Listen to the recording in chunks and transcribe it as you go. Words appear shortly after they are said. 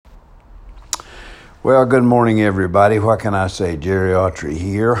Well, good morning, everybody. What can I say? Jerry Autry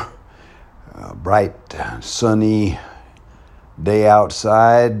here. Bright, sunny day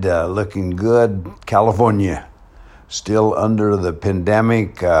outside, looking good. California, still under the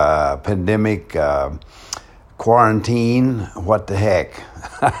pandemic quarantine. What the heck?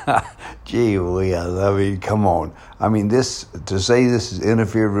 Gee whiz, I mean, come on. I mean, to say this has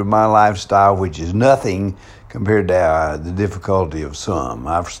interfered with my lifestyle, which is nothing compared to the difficulty of some.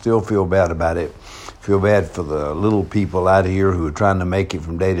 I still feel bad about it. Feel bad for the little people out here who are trying to make it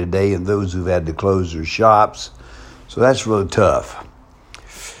from day to day and those who've had to close their shops. So that's really tough.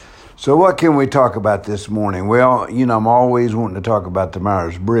 So what can we talk about this morning? Well, I'm always wanting to talk about the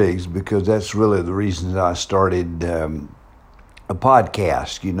Myers-Briggs because that's really the reason I started a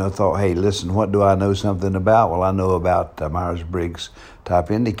podcast. Thought, hey, listen, what do I know something about? Well, I know about the Myers-Briggs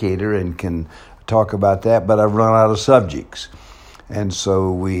type indicator and can talk about that, but I've run out of subjects. And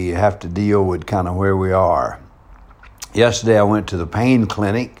so we have to deal with kind of where we are. Yesterday I went to the pain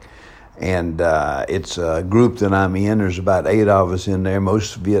clinic, and it's a group that I'm in. There's about 8 of us in there,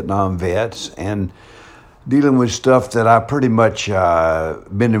 most Vietnam vets, and dealing with stuff that I pretty much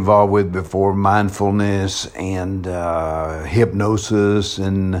been involved with before, mindfulness and hypnosis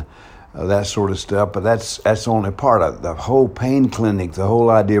and that sort of stuff. But that's only part of the whole pain clinic. The whole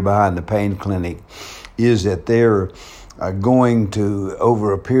idea behind the pain clinic is that they're going to,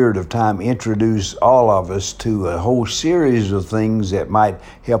 over a period of time, introduce all of us to a whole series of things that might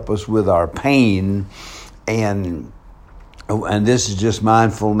help us with our pain. And this is just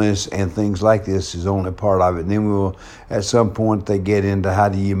mindfulness and things like this is only part of it. And then at some point, they get into how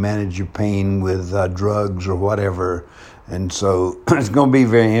do you manage your pain with drugs or whatever. And so it's going to be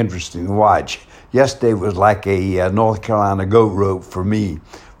very interesting to watch. Yesterday was like a North Carolina goat rope for me.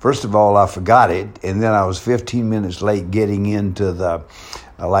 First of all, I forgot it, and then I was 15 minutes late getting into the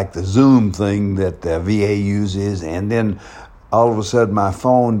Zoom thing that the VA uses, and then all of a sudden my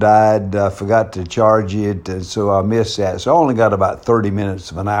phone died. I forgot to charge it, and so I missed that. So I only got about 30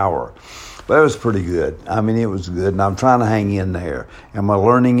 minutes of an hour, but it was pretty good. I mean, it was good, and I'm trying to hang in there. Am I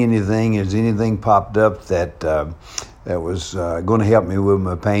learning anything? Has anything popped up that was going to help me with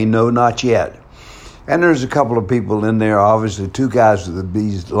my pain? No, not yet. And there's a couple of people in there, obviously 2 guys with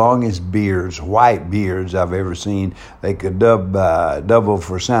the longest beards, white beards I've ever seen. They could double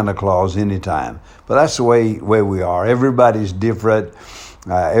for Santa Claus anytime. But that's the way we are. Everybody's different.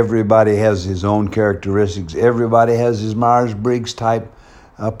 Everybody has his own characteristics. Everybody has his Myers-Briggs type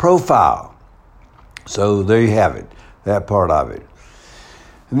profile. So there you have it, that part of it.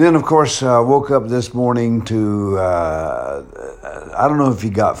 And then, of course, I woke up this morning to, I don't know if he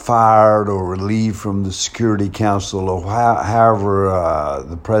got fired or relieved from the Security Council or however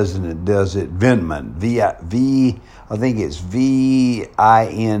the president does it, Vindman, I think it's Vindman,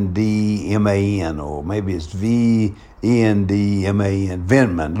 or maybe it's Vendman,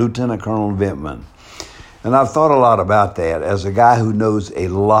 Vindman, Lieutenant Colonel Vindman. And I've thought a lot about that as a guy who knows a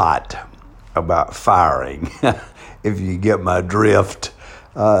lot about firing, if you get my drift.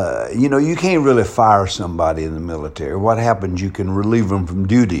 You can't really fire somebody in the military. What happens, you can relieve them from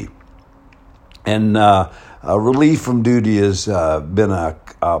duty. And relief from duty has been a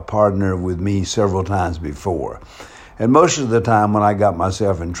partner with me several times before. And most of the time when I got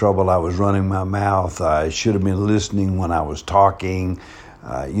myself in trouble, I was running my mouth. I should have been listening when I was talking,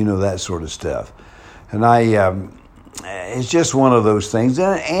 that sort of stuff. And it's just one of those things.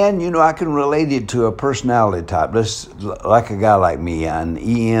 And I can relate it to a personality type. Like a guy like me, an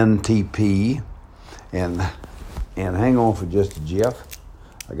ENTP. And hang on for just a jiff.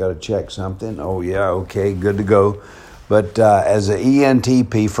 I got to check something. Oh, yeah, okay, good to go. But as an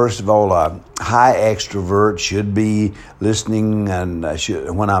ENTP, first of all, a high extrovert, should be listening and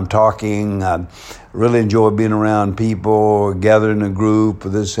when I'm talking. Really enjoy being around people, gathering a group,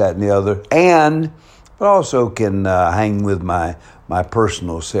 this, that, and the other. But also can hang with my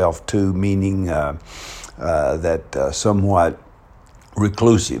personal self too, meaning that somewhat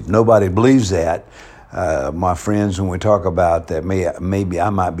reclusive. Nobody believes that. My friends, when we talk about that, maybe I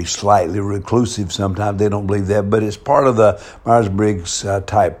might be slightly reclusive sometimes. They don't believe that, but it's part of the Myers-Briggs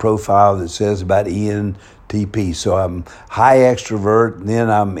type profile that says about ENTP. So I'm high extrovert. Then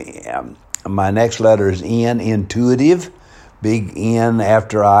my next letter is N, intuitive. Big N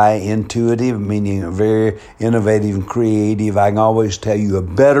after I, intuitive, meaning very innovative and creative. I can always tell you a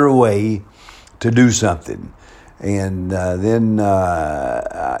better way to do something. And then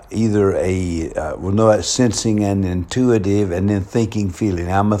either that's sensing and intuitive, and then thinking,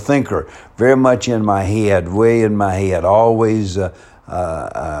 feeling. I'm a thinker, very much in my head, way in my head, always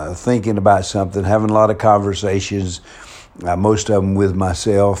thinking about something, having a lot of conversations, most of them with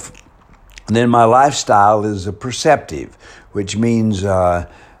myself. Then my lifestyle is a perceptive, which means kind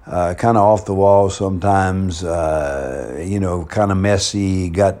of off the wall sometimes, kind of messy,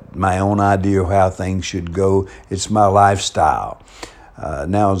 got my own idea of how things should go. It's my lifestyle.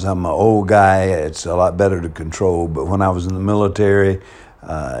 Now as I'm an old guy, it's a lot better to control. But when I was in the military,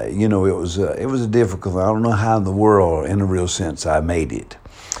 it was a difficult. I don't know how in the world, in a real sense, I made it.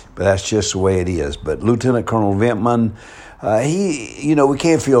 But that's just the way it is. But Lieutenant Colonel Vindman, we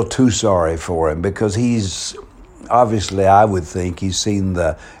can't feel too sorry for him because he's obviously, I would think, he's seen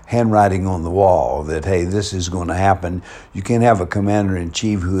the handwriting on the wall that, hey, this is going to happen. You can't have a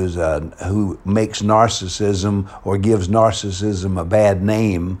commander-in-chief who makes narcissism or gives narcissism a bad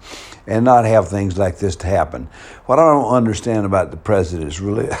name and not have things like this to happen. What I don't understand about the president is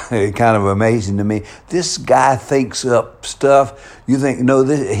really kind of amazing to me. This guy thinks up stuff. You think, no,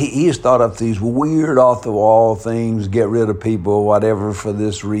 he has thought up these weird off-the-wall things, get rid of people, whatever, for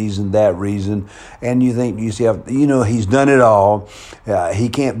this reason, that reason. And you think to yourself, he's done it all. He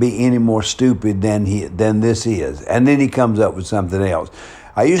can't be any more stupid than this is. And then he comes up with something else.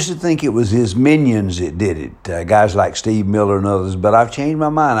 I used to think it was his minions that did it, guys like Steve Miller and others, but I've changed my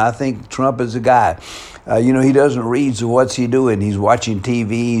mind. I think Trump is a guy. He doesn't read, so what's he doing? He's watching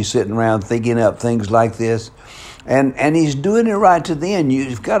TV, he's sitting around thinking up things like this. And he's doing it right to the end.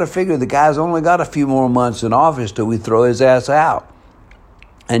 You've got to figure the guy's only got a few more months in office till we throw his ass out.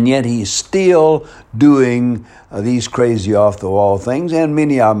 And yet he's still doing these crazy off-the-wall things, and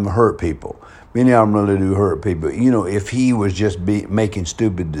many of them hurt people. Many of them really do hurt people. If he was just making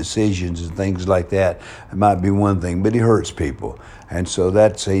stupid decisions and things like that, it might be one thing, but he hurts people. And so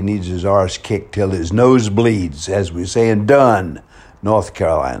he needs his arse kicked till his nose bleeds, as we say in Dunn, North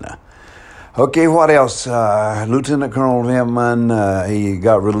Carolina. Okay, what else? Lieutenant Colonel Vindman, he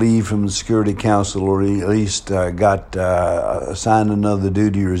got relieved from the Security Council, or he at least got assigned another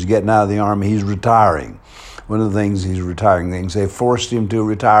duty, or is getting out of the Army. He's retiring. One of the things he's retiring things. They forced him to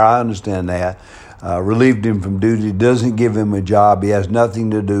retire. I understand that. Relieved him from duty. Doesn't give him a job. He has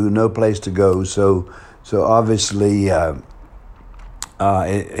nothing to do, no place to go. So obviously he can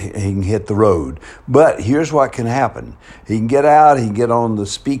hit the road. But here's what can happen. He can get out. He can get on the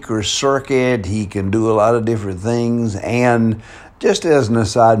speaker circuit. He can do a lot of different things. And just as an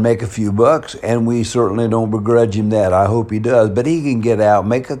aside, make a few bucks, and we certainly don't begrudge him that. I hope he does. But he can get out,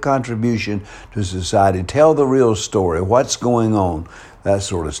 make a contribution to society, tell the real story, what's going on, that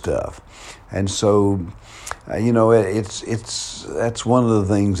sort of stuff. And so, that's one of the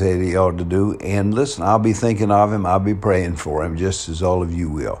things that he ought to do. And listen, I'll be thinking of him. I'll be praying for him, just as all of you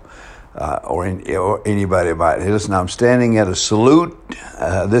will. Or anybody might. Hey, listen, I'm standing at a salute.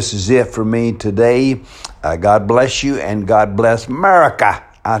 This is it for me today. God bless you, and God bless America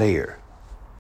out here.